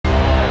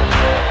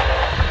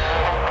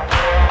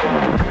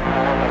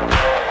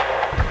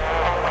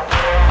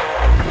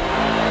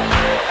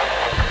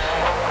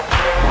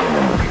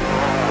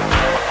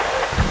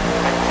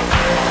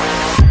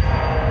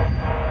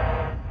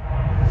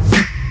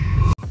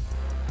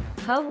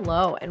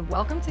Hello, and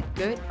welcome to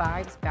Good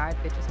Vibes,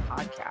 Bad Bitches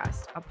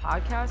podcast, a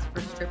podcast for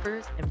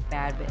strippers and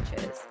bad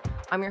bitches.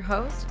 I'm your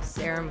host,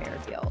 Sarah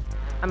Merrifield.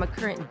 I'm a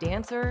current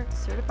dancer,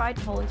 certified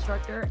pole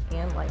instructor,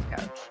 and life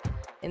coach.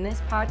 In this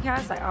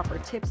podcast, I offer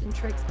tips and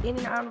tricks in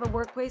and out of the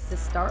workplace to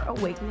start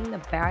awakening the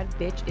bad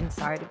bitch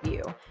inside of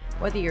you.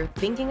 Whether you're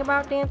thinking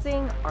about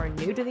dancing, are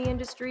new to the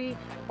industry,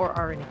 or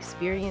are an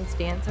experienced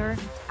dancer,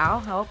 I'll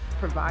help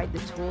provide the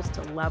tools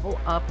to level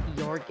up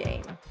your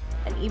game.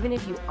 And even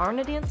if you aren't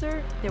a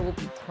dancer, there will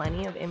be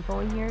plenty of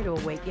info in here to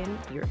awaken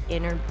your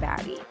inner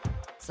baddie.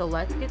 So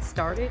let's get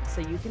started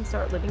so you can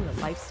start living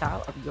the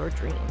lifestyle of your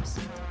dreams.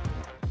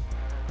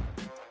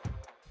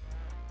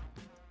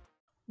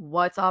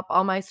 What's up,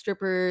 all my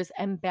strippers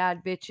and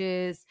bad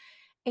bitches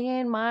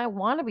and my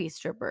wannabe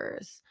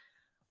strippers?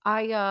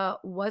 I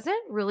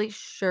wasn't really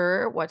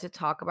sure what to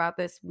talk about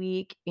this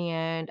week,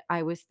 and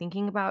I was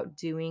thinking about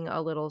doing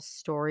a little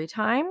story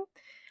time.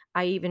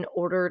 I even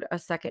ordered a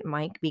second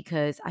mic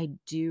because I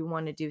do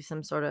want to do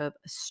some sort of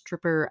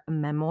stripper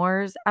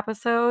memoirs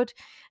episode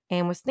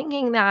and was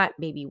thinking that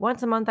maybe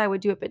once a month I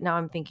would do it, but now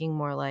I'm thinking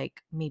more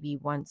like maybe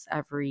once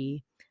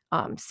every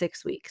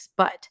 6 weeks.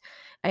 But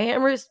I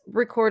am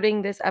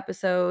recording this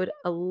episode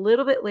a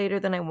little bit later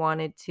than I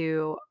wanted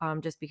to,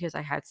 just because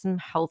I had some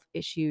health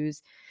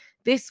issues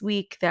this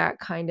week that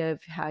kind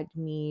of had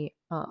me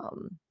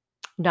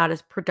not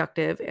as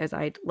productive as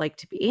I'd like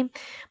to be.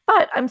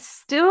 But I'm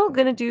still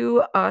going to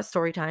do a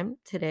story time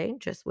today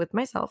just with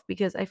myself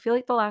because I feel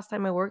like the last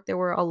time I worked there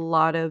were a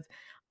lot of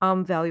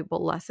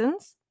valuable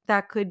lessons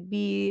that could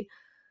be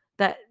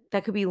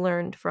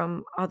learned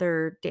from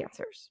other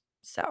dancers.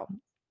 So,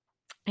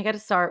 I got to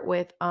start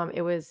with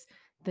it was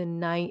the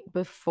night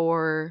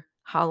before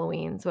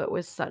Halloween, so it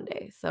was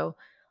Sunday. So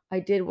I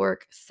did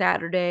work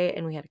Saturday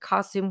and we had a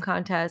costume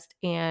contest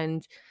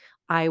and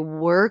I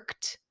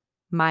worked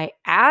my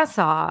ass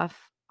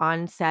off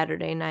on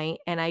Saturday night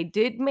and I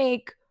did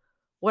make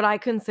what I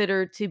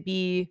consider to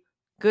be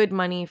good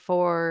money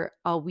for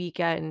a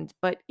weekend,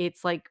 but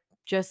it's like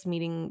just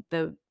meeting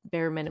the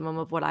bare minimum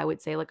of what I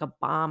would say like a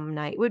bomb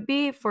night would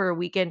be for a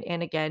weekend.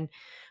 And again,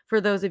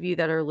 for those of you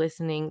that are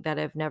listening that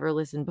have never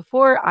listened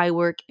before, I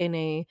work in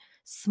a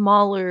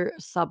smaller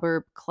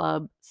suburb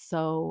club,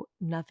 so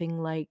nothing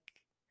like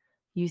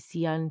you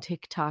see on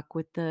TikTok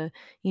with the,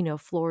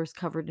 floors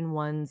covered in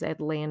ones,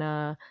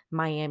 Atlanta,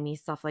 Miami,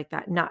 stuff like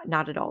that.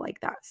 Not at all like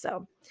that.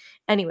 So,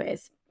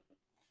 anyways,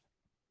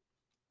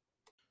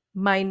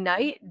 my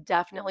night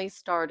definitely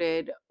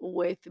started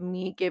with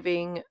me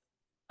giving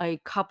a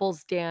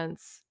couples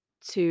dance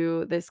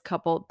to this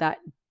couple that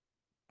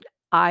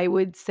I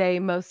would say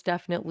most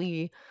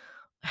definitely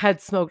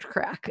had smoked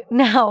crack.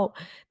 Now,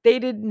 they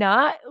did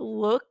not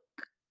look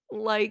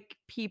like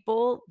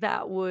people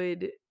that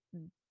would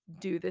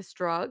do this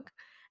drug,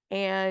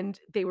 and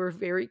they were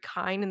very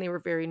kind and they were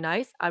very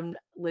nice.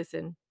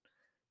 Listen,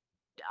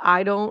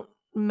 I don't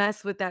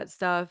mess with that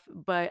stuff,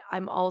 but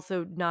I'm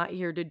also not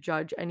here to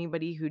judge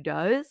anybody who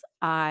does.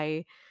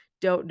 I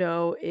don't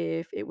know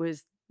if it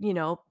was,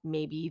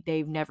 maybe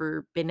they've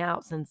never been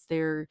out since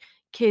their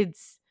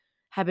kids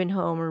have been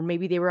home, or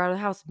maybe they were out of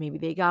the house, maybe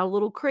they got a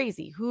little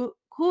crazy. Who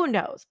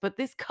knows? But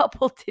this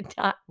couple did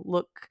not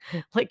look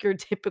like your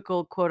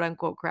typical quote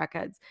unquote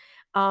crackheads.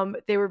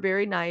 They were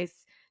very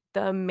nice.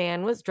 The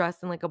man was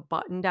dressed in like a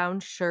button-down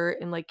shirt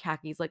and like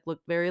khakis, like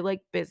looked very like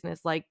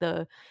business. Like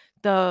the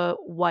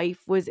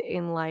wife was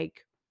in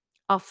like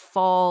a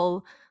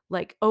fall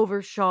like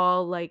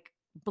overshawl, like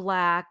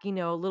black, a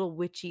little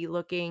witchy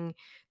looking.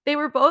 They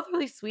were both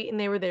really sweet and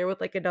they were there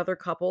with like another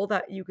couple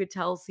that you could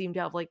tell seemed to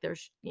have like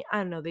I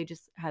don't know, they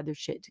just had their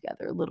shit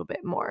together a little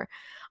bit more.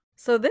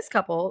 So this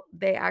couple,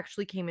 they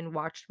actually came and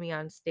watched me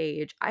on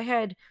stage. I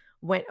had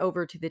went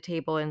over to the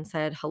table and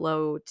said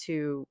hello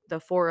to the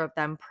four of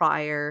them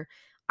prior.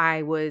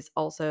 I was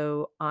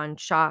also on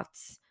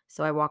shots.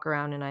 So I walk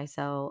around and I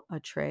sell a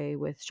tray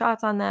with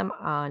shots on them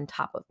on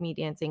top of me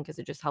dancing because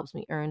it just helps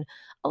me earn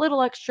a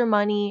little extra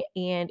money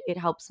and it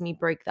helps me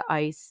break the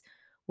ice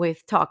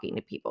with talking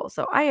to people.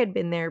 So I had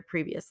been there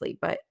previously,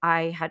 but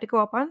I had to go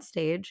up on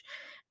stage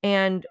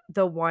and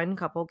the one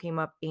couple came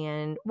up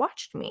and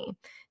watched me.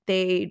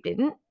 They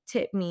didn't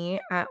tip me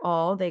at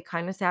all. They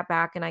kind of sat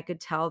back and I could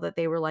tell that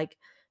they were like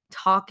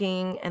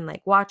talking and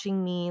like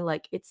watching me.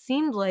 Like it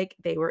seemed like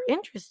they were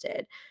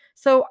interested.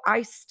 So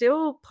I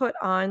still put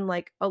on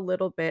like a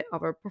little bit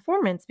of a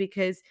performance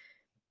because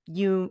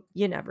you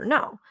never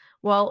know.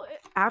 Well,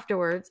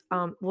 afterwards,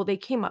 they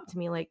came up to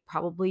me like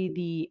probably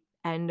the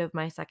end of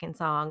my second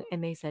song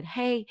and they said,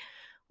 "Hey,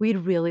 we'd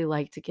really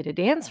like to get a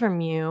dance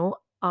from you."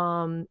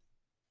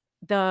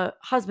 The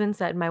husband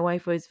said my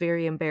wife was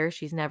very embarrassed.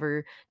 She's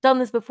never done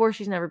this before.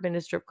 She's never been to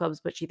strip clubs,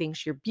 but she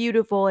thinks you're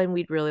beautiful and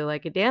we'd really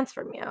like a dance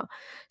from you.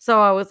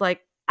 So I was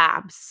like,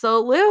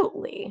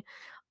 absolutely.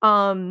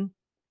 Um,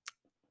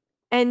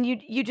 and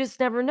you just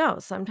never know.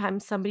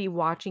 Sometimes somebody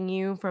watching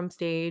you from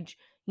stage,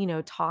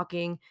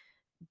 talking,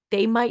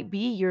 they might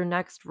be your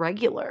next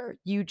regular.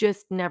 You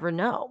just never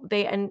know.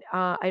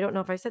 I don't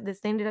know if I said this,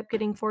 they ended up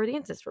getting 4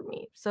 dances from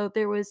me. So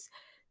there was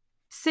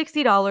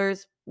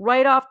 $60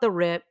 right off the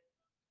rip,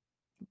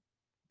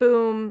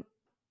 boom,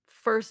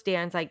 first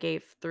dance I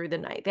gave through the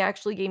night. They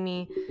actually gave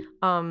me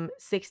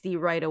 60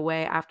 right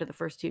away after the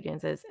first 2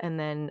 dances, and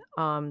then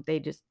they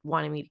just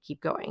wanted me to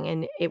keep going,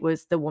 and it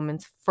was the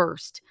woman's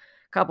first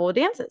couple of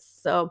dances.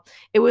 So,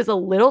 it was a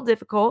little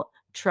difficult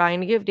trying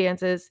to give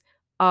dances.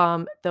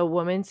 The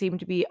woman seemed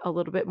to be a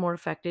little bit more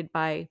affected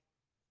by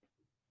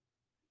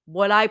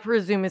what I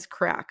presume is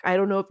crack. I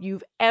don't know if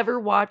you've ever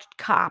watched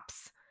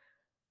Cops,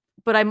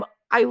 but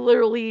I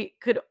literally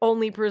could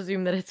only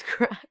presume that it's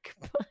crack.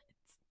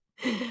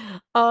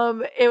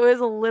 It was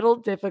a little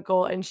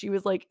difficult, and she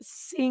was, like,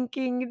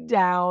 sinking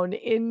down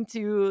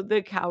into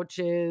the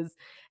couches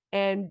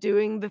and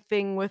doing the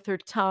thing with her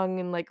tongue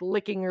and, like,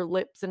 licking her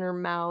lips and her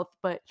mouth,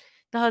 but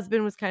the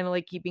husband was kinda,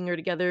 like, keeping her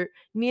together.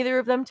 Neither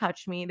of them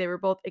touched me. They were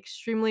both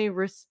extremely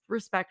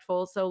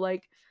respectful, so,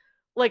 like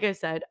I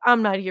said,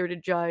 I'm not here to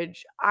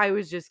judge. I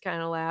was just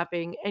kinda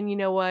laughing, and you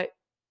know what?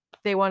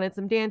 They wanted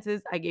some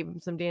dances, I gave them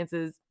some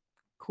dances.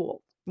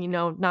 Cool.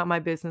 Not my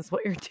business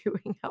what you're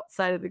doing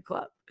outside of the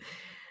club.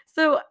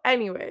 So,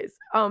 anyways,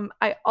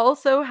 I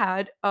also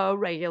had a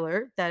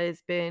regular that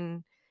has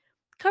been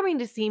coming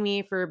to see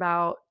me for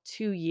about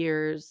 2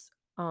 years,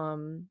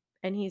 and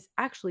he's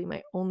actually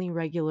my only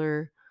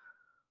regular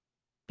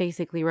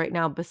basically right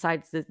now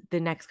besides the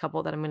next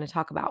couple that I'm gonna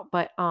talk about,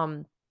 but,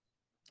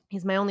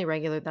 he's my only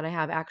regular that I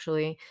have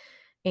actually.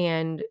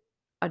 And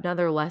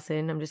another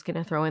lesson I'm just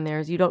gonna throw in there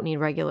is you don't need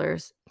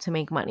regulars to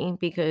make money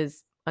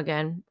because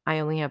again, I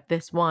only have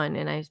this one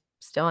and I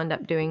still end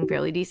up doing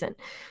fairly decent.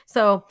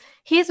 So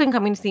he's been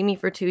coming to see me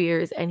for 2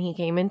 years and he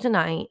came in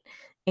tonight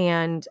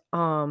and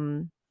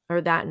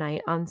or that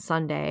night on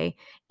Sunday.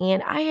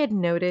 And I had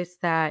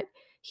noticed that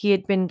he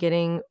had been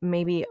getting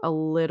maybe a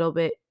little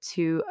bit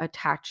too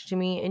attached to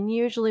me. And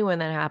usually when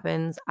that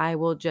happens, I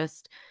will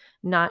just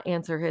not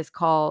answer his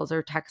calls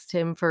or text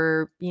him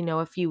for,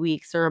 a few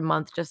weeks or a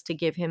month just to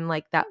give him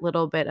like that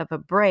little bit of a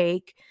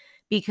break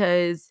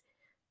because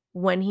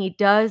when he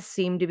does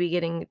seem to be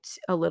getting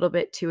a little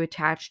bit too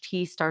attached,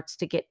 he starts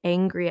to get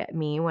angry at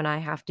me when I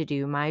have to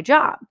do my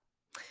job.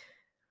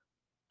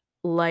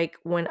 Like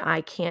when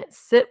I can't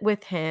sit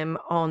with him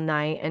all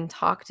night and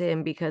talk to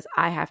him because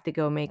I have to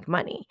go make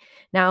money.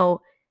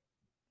 Now,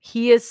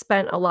 he has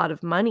spent a lot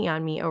of money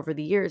on me over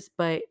the years,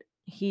 but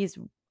he's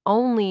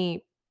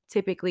only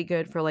typically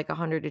good for like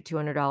 100 to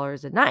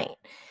 $200 a night.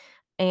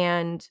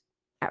 And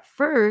at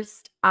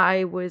first,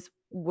 I was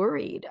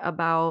worried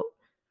about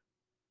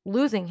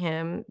losing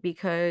him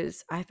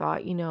because I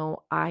thought,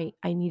 I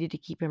needed to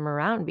keep him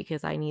around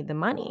because I need the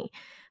money.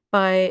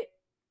 But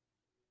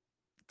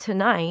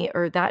tonight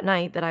or that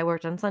night that I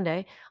worked on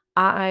Sunday,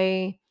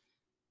 I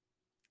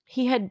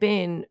he had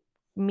been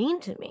mean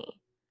to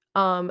me.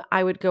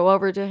 I would go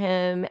over to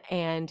him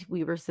and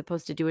we were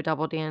supposed to do a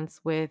double dance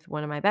with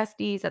one of my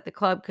besties at the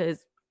club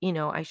because,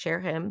 I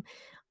share him.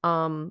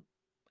 Um,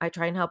 I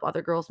try and help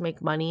other girls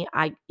make money.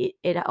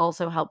 It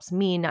also helps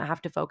me not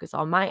have to focus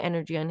all my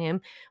energy on him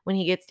when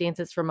he gets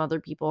dances from other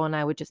people. And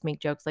I would just make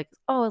jokes like,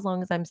 oh, as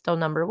long as I'm still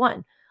number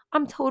one.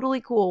 I'm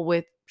totally cool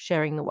with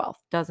sharing the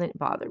wealth. Doesn't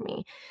bother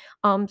me.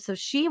 So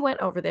she went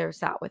over there,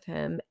 sat with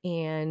him,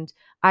 and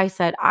I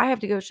said, "I have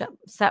to go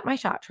set my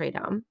shot tray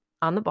down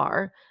on the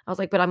bar." I was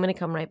like, "But I'm gonna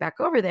come right back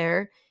over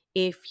there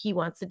if he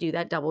wants to do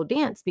that double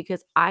dance,"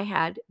 because I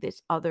had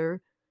this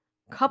other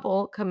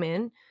couple come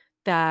in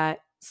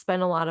that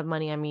spent a lot of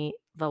money on me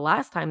the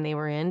last time they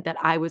were in that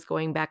I was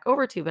going back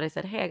over to, but I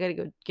said, "Hey, I gotta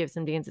go give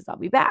some dances. I'll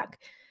be back."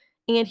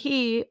 And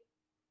he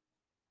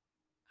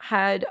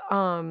had,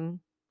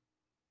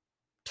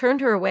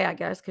 turned her away, I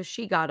guess, because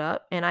she got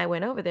up, and I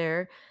went over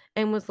there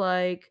and was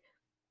like,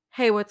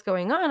 "Hey, what's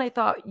going on? I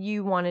thought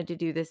you wanted to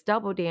do this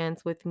double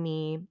dance with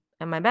me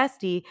and my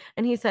bestie."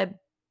 And he said,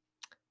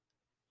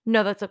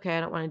 "No, that's okay.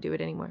 I don't want to do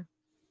it anymore."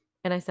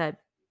 And I said,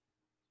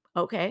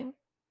 "Okay."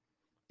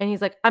 And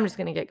he's like, "I'm just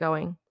going to get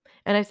going."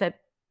 And I said,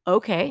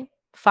 "Okay,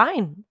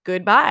 fine.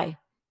 Goodbye."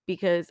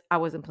 Because I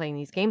wasn't playing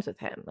these games with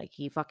him. Like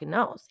he fucking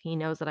knows. He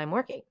knows that I'm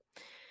working.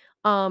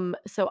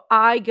 So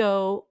I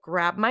go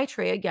grab my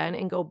tray again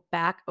and go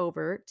back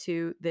over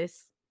to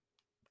this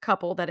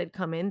couple that had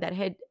come in that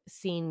had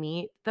seen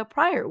me the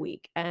prior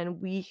week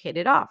and we hit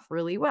it off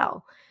really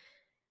well.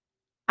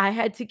 I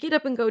had to get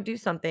up and go do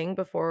something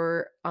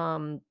before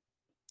I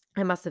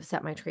must have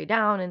set my tray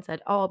down and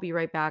said, "Oh, I'll be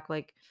right back."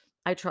 Like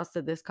I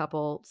trusted this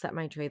couple, set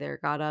my tray there,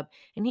 got up,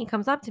 and he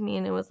comes up to me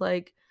and it was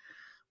like,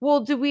 "Well,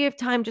 do we have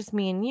time just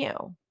me and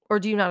you? Or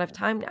do you not have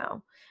time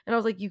now?" And I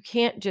was like, "You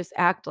can't just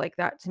act like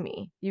that to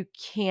me. You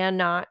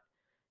cannot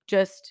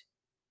just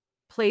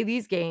play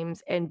these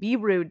games and be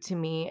rude to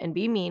me and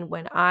be mean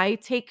when I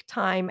take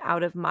time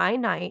out of my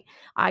night.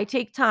 I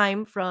take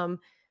time from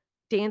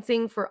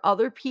dancing for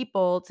other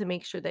people to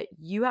make sure that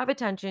you have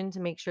attention, to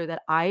make sure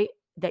that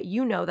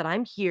you know that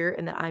I'm here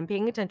and that I'm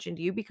paying attention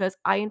to you because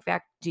I in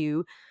fact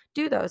do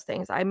those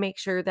things. I make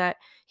sure that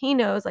he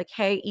knows like,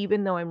 hey,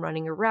 even though I'm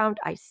running around,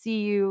 I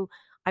see you.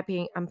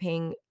 I'm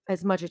paying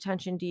as much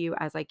attention to you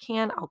as I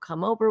can. I'll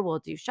come over, we'll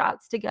do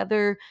shots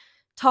together,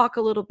 talk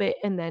a little bit,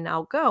 and then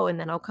I'll go, and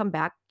then I'll come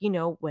back,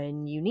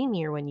 when you need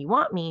me or when you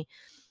want me.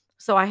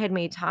 So I had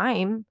made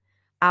time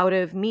out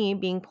of me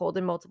being pulled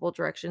in multiple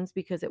directions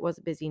because it was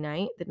a busy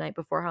night, the night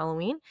before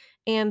Halloween.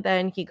 And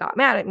then he got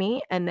mad at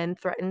me and then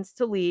threatens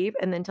to leave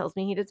and then tells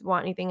me he doesn't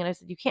want anything. And I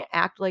said, "You can't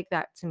act like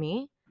that to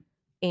me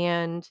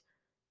and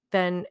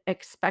then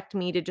expect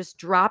me to just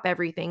drop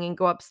everything and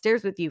go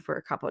upstairs with you for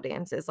a couple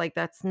dances. Like,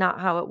 that's not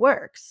how it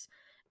works."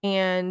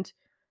 And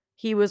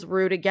he was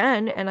rude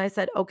again. And I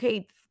said,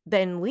 "Okay,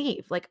 then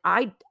leave. Like,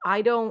 I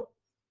don't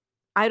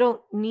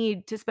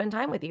need to spend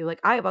time with you. Like,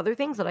 I have other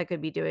things that I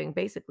could be doing.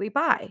 Basically,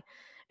 bye."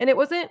 And it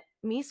wasn't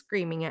me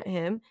screaming at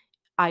him.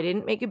 I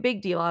didn't make a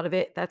big deal out of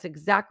it. That's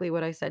exactly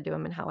what I said to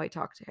him and how I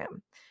talked to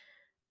him.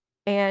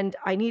 And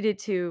I needed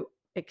to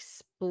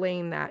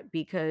explain that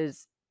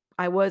because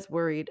I was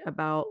worried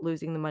about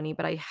losing the money,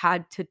 but I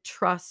had to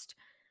trust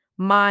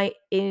my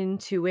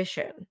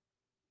intuition.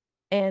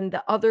 And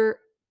the other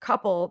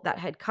couple that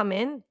had come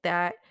in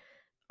that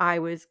I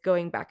was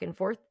going back and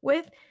forth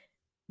with,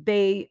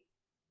 they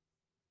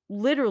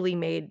literally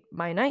made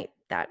my night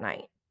that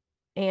night.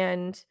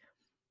 And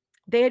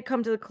they had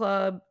come to the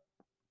club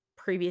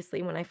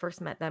previously when I first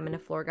met them, and a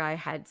floor guy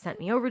had sent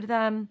me over to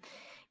them.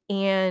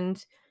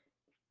 And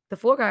the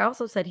floor guy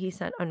also said he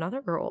sent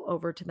another girl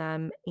over to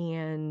them,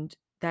 and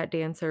that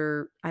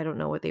dancer, I don't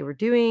know what they were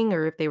doing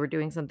or if they were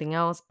doing something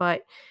else,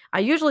 but I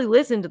usually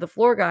listen to the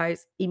floor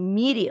guys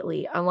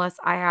immediately unless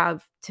I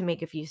have to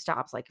make a few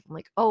stops. Like, if I'm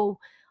like, "Oh,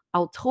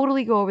 I'll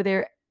totally go over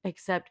there,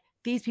 except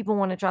these people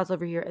want to jazz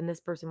over here and this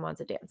person wants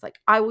to dance." Like,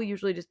 I will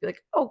usually just be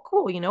like, "Oh,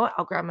 cool. You know what?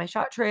 I'll grab my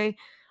shot tray."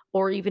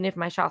 Or even if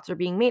my shots are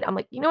being made, I'm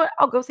like, "You know what?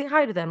 I'll go say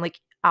hi to them." Like,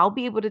 I'll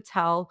be able to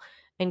tell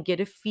and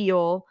get a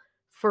feel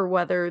for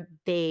whether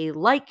they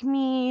like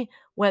me,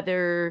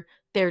 whether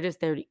they're just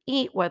there to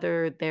eat,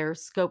 whether they're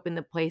scoping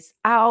the place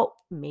out.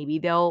 Maybe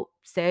they'll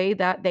say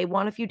that they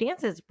want a few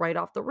dances right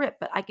off the rip,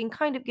 but I can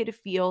kind of get a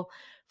feel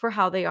for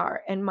how they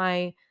are. And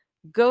my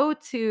go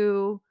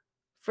to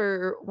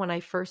for when I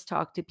first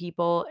talk to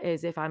people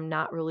is if I'm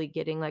not really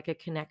getting like a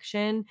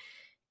connection,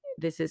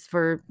 this is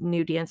for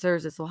new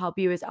dancers, this will help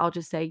you, is I'll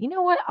just say, "You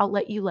know what? I'll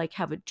let you like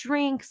have a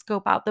drink,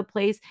 scope out the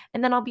place,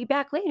 and then I'll be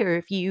back later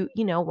if you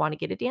want to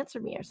get a dance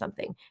from me or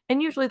something."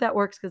 And usually that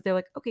works because they're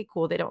like, "Okay,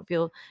 cool." They don't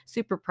feel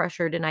super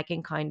pressured and I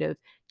can kind of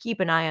keep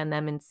an eye on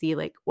them and see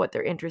like what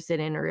they're interested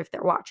in or if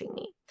they're watching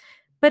me.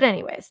 But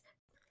anyways,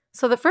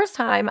 so the first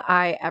time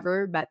I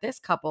ever met this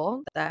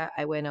couple that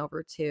I went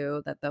over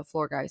to that the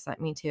floor guy sent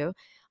me to,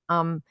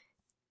 um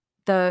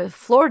the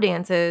floor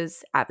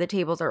dances at the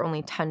tables are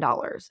only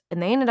 $10,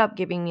 and they ended up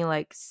giving me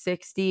like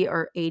 60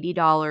 or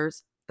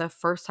 $80 the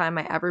first time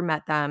I ever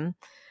met them.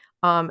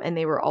 And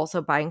they were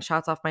also buying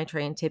shots off my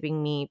tray and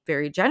tipping me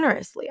very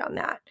generously on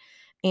that.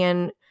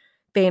 And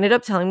they ended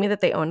up telling me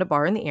that they owned a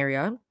bar in the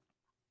area.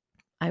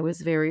 I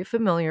was very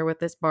familiar with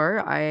this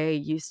bar. I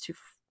used to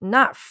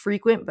not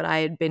frequent, but I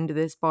had been to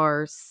this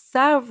bar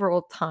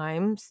several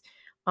times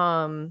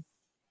um,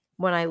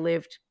 when I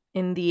lived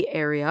in the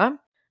area,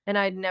 and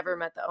I'd never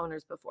met the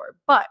owners before.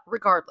 But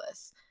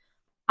regardless,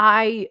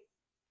 I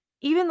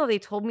even though they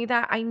told me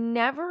that, I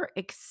never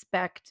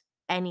expect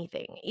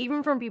anything,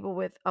 even from people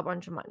with a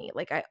bunch of money.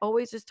 Like, I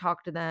always just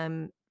talk to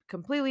them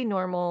completely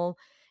normal.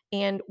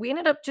 And we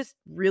ended up just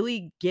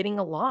really getting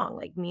along.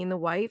 Like, me and the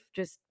wife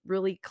just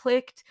really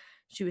clicked.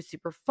 She was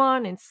super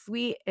fun and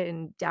sweet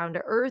and down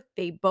to earth.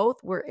 They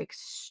both were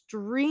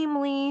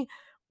extremely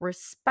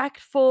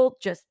respectful,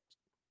 just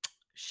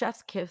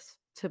chef's kiss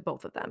to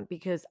both of them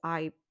because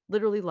I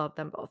literally love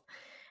them both.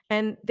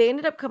 And they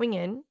ended up coming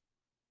in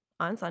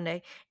on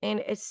Sunday. And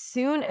as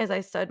soon as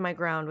I stood my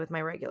ground with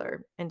my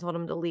regular and told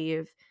him to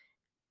leave,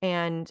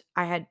 and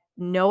I had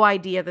no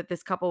idea that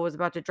this couple was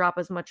about to drop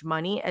as much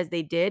money as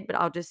they did, but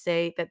I'll just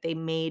say that they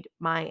made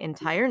my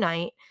entire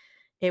night.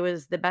 It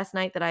was the best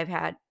night that I've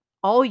had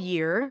all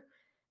year.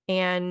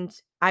 And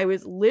I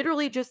was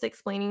literally just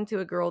explaining to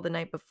a girl the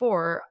night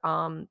before,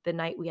 the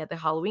night we had the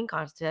Halloween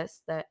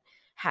contest that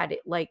had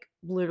it like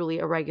literally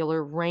a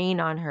regular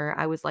rain on her.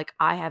 I was like,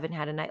 "I haven't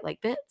had a night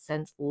like this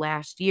since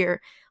last year."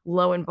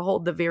 Lo and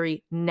behold, the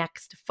very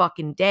next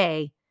fucking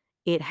day,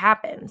 it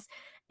happens.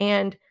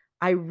 And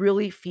I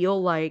really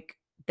feel like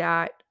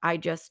that I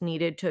just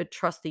needed to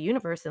trust the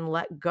universe and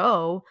let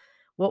go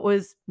what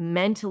was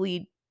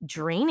mentally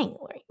draining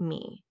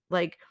me.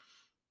 Like,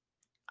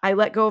 I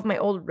let go of my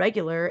old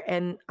regular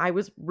and I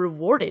was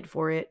rewarded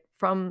for it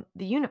from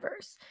the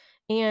universe.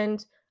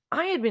 And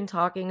I had been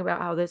talking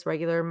about how this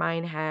regular of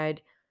mine had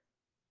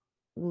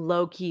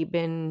low key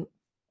been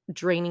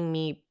draining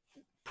me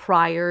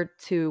prior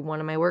to one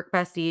of my work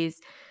besties.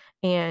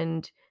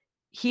 And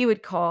he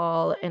would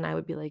call and I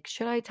would be like,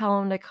 "Should I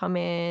tell him to come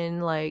in?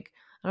 Like,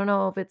 I don't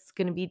know if it's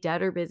going to be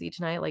dead or busy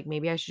tonight. Like,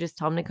 maybe I should just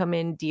tell him to come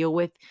in, deal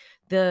with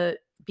the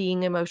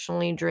being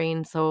emotionally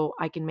drained so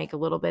I can make a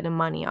little bit of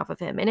money off of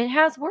him." And it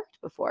has worked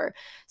before.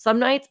 Some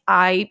nights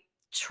I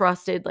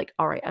trusted, like,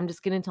 all right, I'm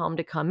just going to tell him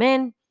to come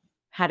in.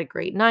 Had a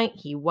great night.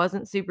 He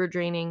wasn't super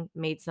draining,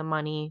 made some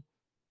money.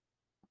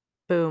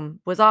 Boom,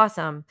 was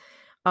awesome.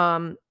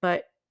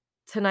 But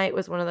tonight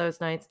was one of those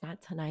nights,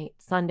 not tonight,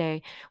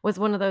 Sunday was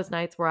one of those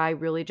nights where I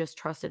really just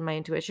trusted my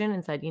intuition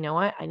and said, you know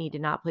what? I need to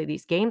not play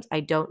these games.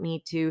 I don't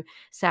need to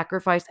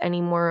sacrifice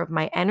any more of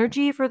my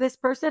energy for this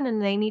person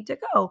and they need to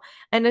go.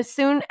 And as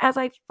soon as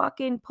I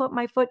fucking put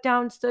my foot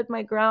down, stood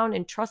my ground,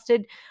 and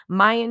trusted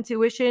my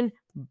intuition,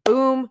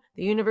 boom,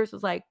 the universe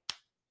was like,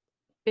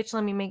 bitch,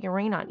 let me make it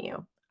rain on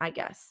you, I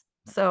guess.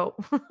 So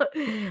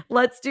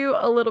let's do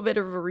a little bit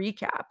of a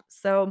recap.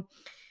 So,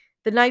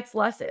 the night's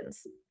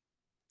lessons.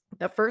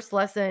 The first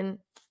lesson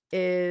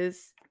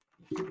is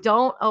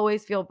don't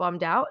always feel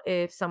bummed out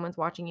if someone's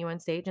watching you on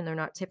stage and they're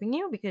not tipping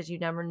you because you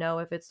never know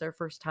if it's their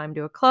first time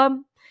to a club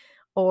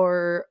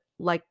or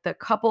like the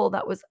couple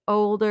that was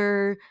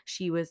older,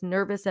 she was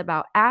nervous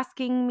about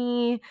asking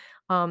me.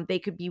 They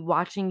could be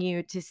watching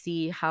you to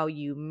see how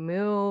you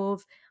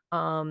move.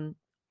 Go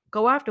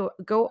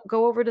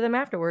over to them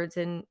afterwards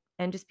and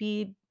just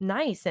be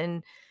nice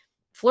and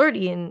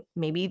flirty, and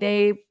maybe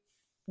they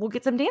will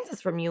get some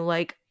dances from you,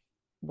 like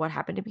what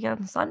happened to me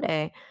on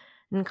Sunday,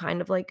 and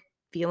kind of like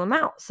feel them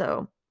out.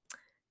 So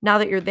now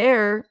that you're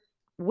there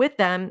with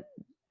them,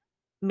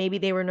 maybe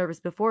they were nervous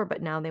before,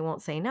 but now they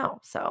won't say no.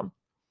 So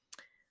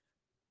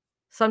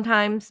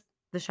sometimes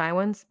the shy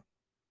ones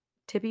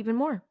tip even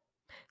more.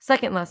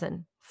 Second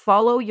lesson,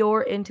 follow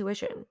your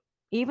intuition.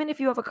 Even if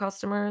you have a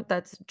customer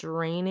that's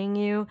draining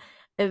you,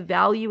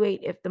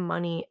 evaluate if the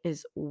money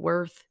is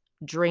worth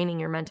draining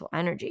your mental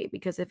energy.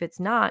 Because if it's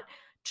not,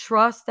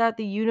 trust that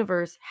the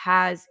universe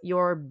has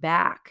your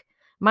back.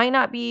 Might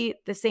not be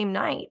the same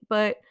night,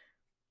 but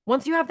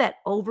once you have that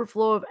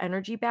overflow of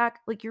energy back,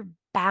 like you're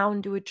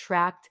bound to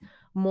attract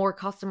more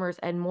customers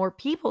and more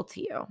people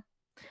to you.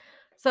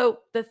 So,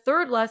 the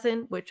third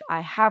lesson, which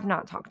I have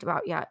not talked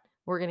about yet,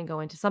 we're going to go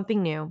into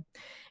something new,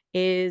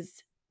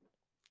 is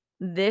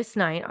this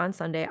night on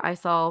Sunday, I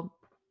saw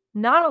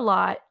not a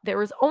lot. There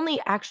was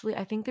only actually,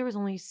 I think there was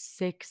only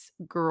 6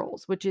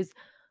 girls, which is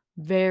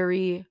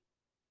very,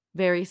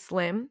 very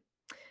slim.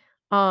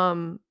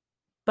 Um,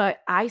 but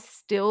I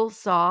still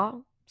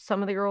saw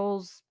some of the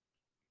girls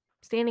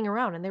standing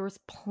around and there was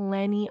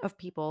plenty of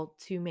people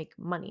to make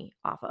money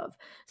off of.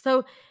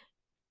 So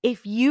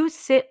if you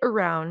sit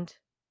around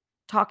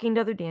talking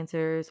to other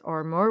dancers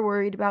or more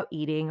worried about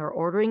eating or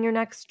ordering your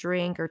next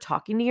drink or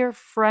talking to your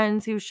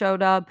friends who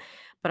showed up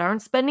but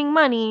aren't spending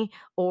money,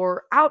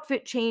 or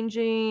outfit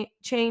changing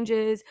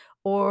changes,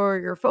 or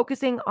you're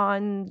focusing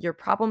on your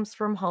problems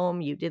from home,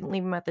 you didn't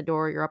leave them at the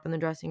door, you're up in the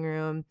dressing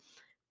room,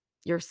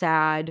 you're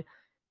sad.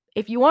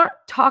 If you aren't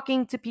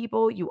talking to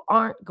people, you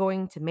aren't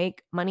going to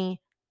make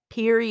money,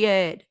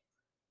 period.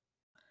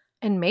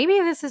 And maybe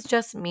this is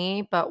just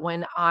me, but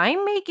when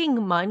I'm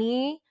making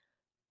money,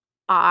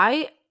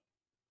 I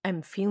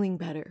am feeling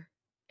better.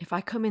 If I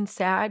come in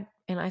sad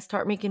and I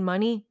start making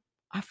money,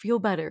 I feel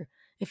better.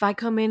 If I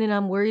come in and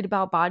I'm worried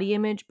about body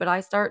image, but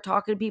I start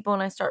talking to people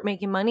and I start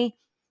making money,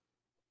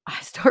 I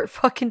start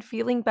fucking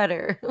feeling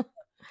better.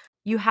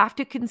 You have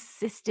to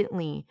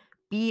consistently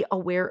be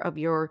aware of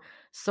your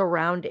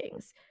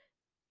surroundings.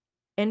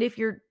 And if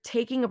you're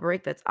taking a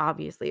break, that's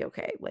obviously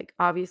okay. Like,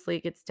 obviously,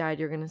 it gets tired.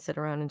 You're going to sit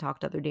around and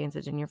talk to other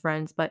dancers and your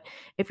friends. But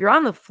if you're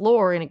on the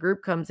floor and a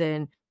group comes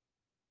in,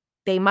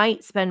 they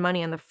might spend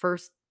money on the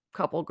first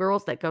couple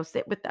girls that go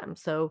sit with them.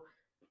 So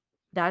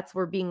that's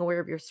where being aware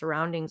of your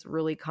surroundings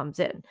really comes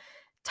in.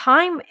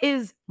 Time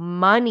is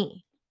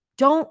money.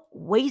 Don't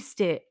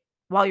waste it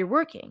while you're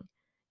working.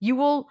 You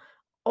will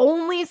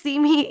only see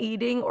me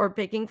eating or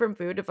picking from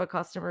food if a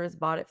customer has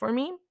bought it for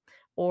me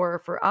or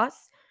for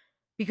us,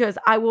 because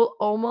I will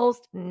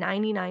almost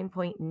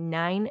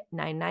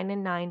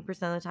 99.9999% of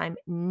the time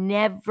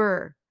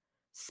never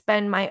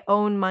spend my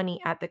own money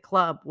at the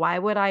club. Why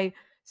would I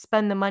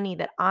spend the money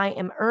that I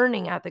am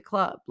earning at the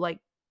club? Like,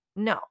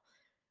 no.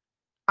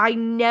 I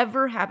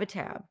never have a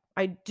tab.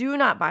 I do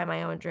not buy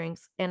my own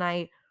drinks, and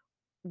I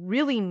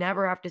really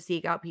never have to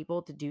seek out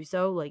people to do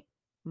so. Like,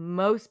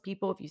 most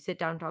people, if you sit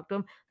down and talk to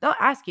them, they'll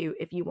ask you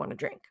if you want a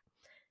drink,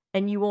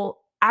 and you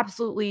will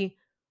absolutely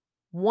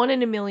 1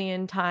 in a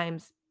million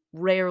times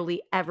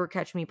rarely ever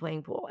catch me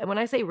playing pool. And when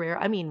I say rare,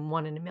 I mean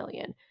 1 in a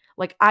million.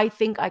 Like, I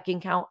think I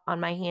can count on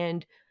my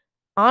hand,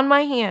 one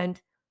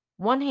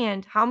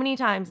hand, how many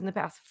times in the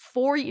past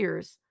 4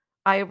 years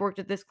I have worked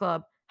at this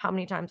club, how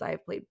many times I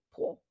have played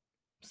pool.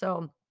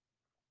 So,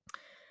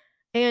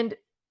 and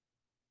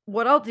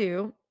what I'll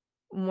do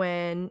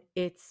when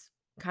it's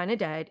kind of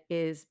dead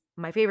is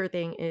my favorite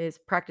thing is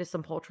practice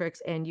some pole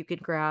tricks, and you can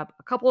grab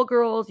a couple of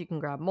girls, you can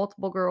grab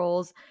multiple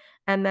girls,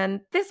 and then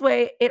this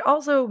way it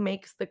also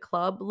makes the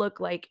club look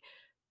like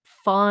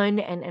fun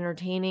and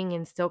entertaining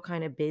and still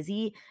kind of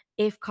busy.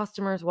 If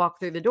customers walk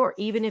through the door,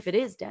 even if it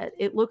is dead,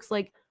 it looks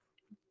like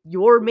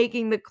you're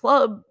making the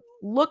club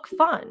look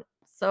fun.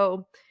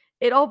 So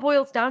it all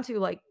boils down to,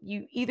 like,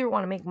 you either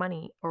want to make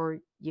money or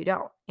you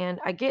don't. And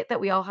I get that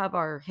we all have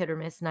our hit or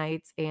miss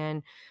nights,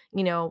 and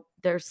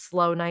there's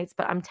slow nights,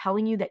 but I'm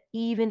telling you that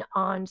even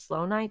on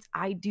slow nights,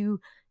 I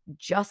do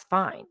just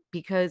fine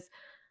because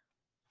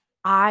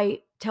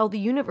I tell the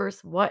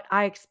universe what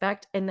I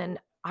expect, and then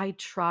I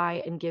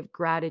try and give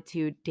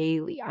gratitude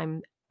daily.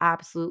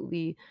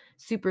 absolutely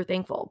super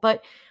thankful.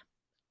 But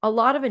a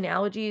lot of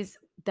analogies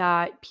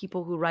that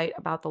people who write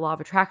about the law of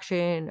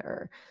attraction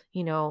or,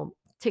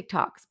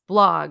 TikToks,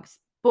 blogs,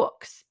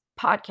 books,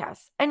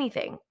 podcasts,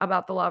 anything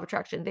about the law of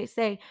attraction, they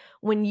say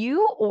when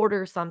you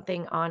order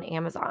something on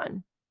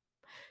Amazon,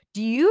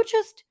 do you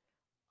just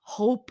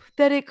hope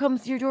that it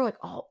comes to your door? Like,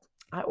 oh,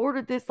 I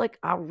ordered this. Like,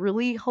 I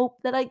really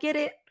hope that I get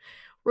it.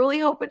 Really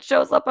hope it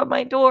shows up at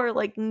my door.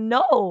 Like,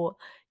 no,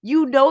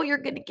 you're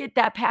going to get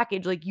that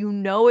package. Like,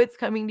 it's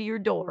coming to your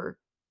door.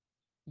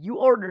 You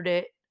ordered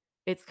it.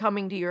 It's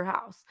coming to your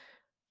house.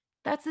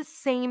 That's the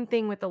same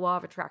thing with the law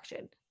of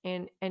attraction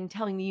and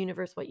telling the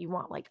universe what you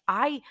want. Like,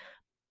 I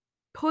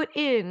put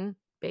in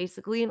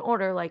basically an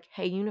order like,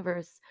 "Hey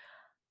universe,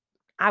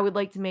 I would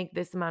like to make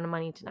this amount of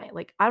money tonight."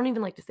 Like, I don't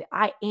even like to say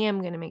I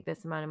am going to make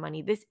this amount of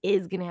money. This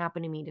is going to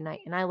happen to me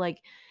tonight. And I like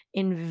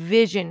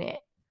envision it.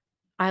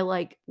 I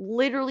like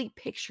literally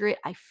picture it.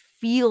 I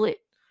feel it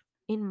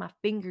in my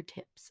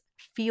fingertips,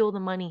 feel the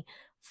money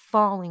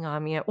falling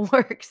on me at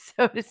work,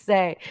 so to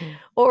say.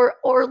 Or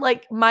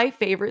like my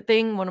favorite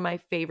thing, one of my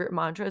favorite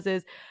mantras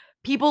is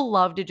people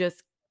love to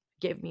just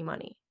give me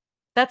money.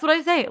 That's what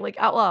I say, like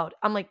out loud.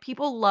 I'm like,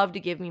 people love to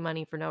give me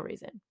money for no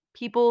reason.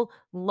 People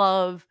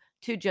love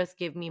to just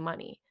give me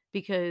money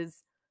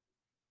because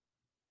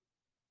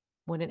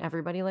wouldn't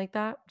everybody like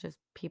that? Just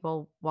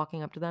people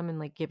walking up to them and,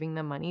 like, giving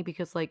them money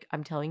because, like,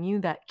 I'm telling you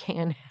that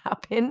can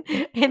happen,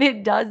 and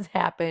it does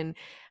happen,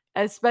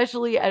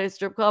 especially at a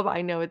strip club.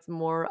 I know it's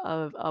more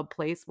of a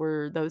place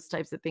where those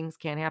types of things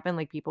can happen,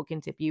 like, people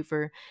can tip you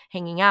for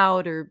hanging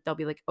out, or they'll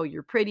be like, "Oh,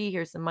 you're pretty,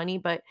 here's some money,"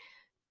 but,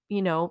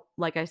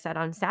 like I said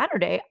on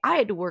Saturday, I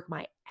had to work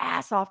my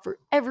ass off for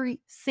every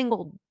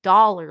single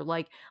dollar,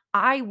 like,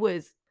 I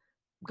was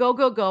go,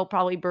 go, go,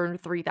 probably burned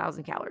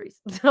 3,000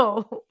 calories.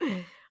 So,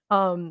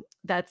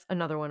 that's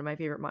another one of my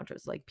favorite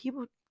mantras. Like,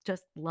 people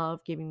just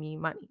love giving me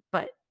money.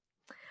 But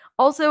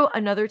also,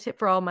 another tip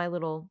for all my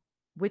little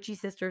witchy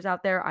sisters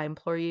out there, I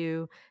implore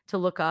you to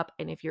look up.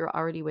 And if you're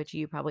already witchy,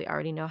 you probably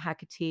already know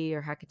Hecate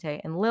or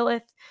Hecate and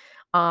Lilith.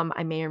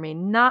 I may or may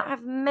not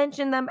have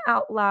mentioned them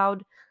out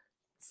loud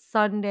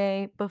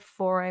Sunday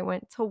before I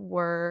went to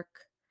work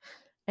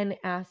and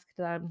asked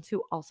them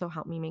to also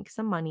help me make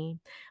some money.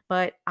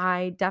 But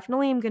I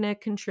definitely am going to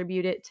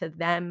contribute it to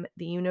them,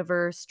 the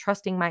universe,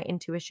 trusting my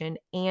intuition,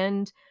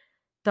 and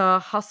the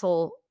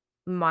hustle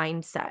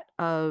mindset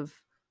of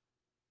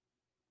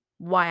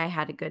why I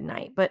had a good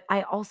night. But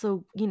I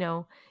also,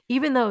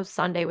 even though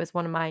Sunday was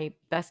one of my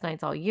best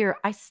nights all year,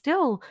 I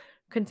still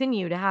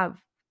continue to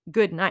have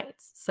good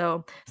nights.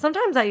 So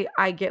sometimes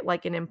I get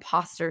like an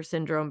imposter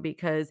syndrome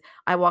because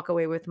I walk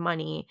away with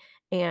money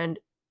and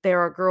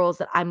there are girls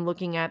that I'm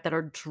looking at that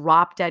are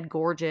drop dead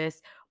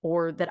gorgeous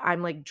or that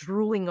I'm like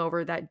drooling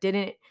over that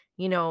didn't,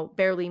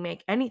 barely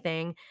make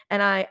anything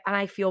and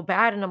I feel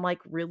bad and I'm like,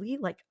 "Really?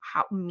 Like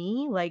how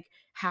me? Like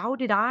how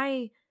did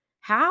I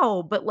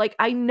how?" But, like,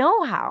 I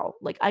know how.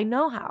 Like, I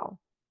know how.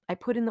 I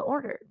put in the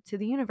order to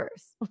the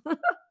universe.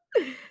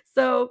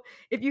 So,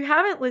 if you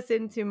haven't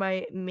listened to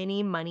my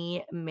mini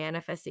money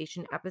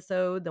manifestation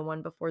episode, the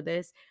one before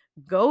this,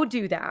 go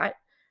do that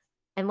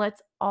and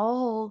let's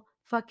all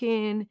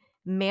fucking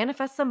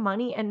manifest some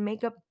money and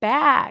make a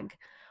bag.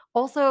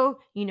 Also,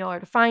 you know where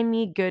to find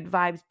me, Good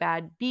Vibes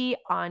Bad B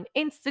on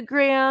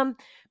Instagram.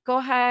 Go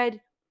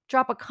ahead,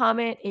 drop a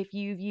comment if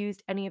you've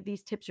used any of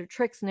these tips or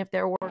tricks and if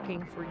they're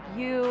working for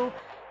you.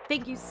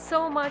 Thank you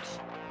so much,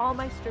 all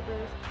my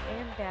strippers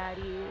and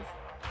baddies.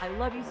 I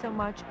love you so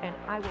much, and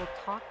I will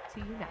talk to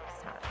you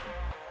next time.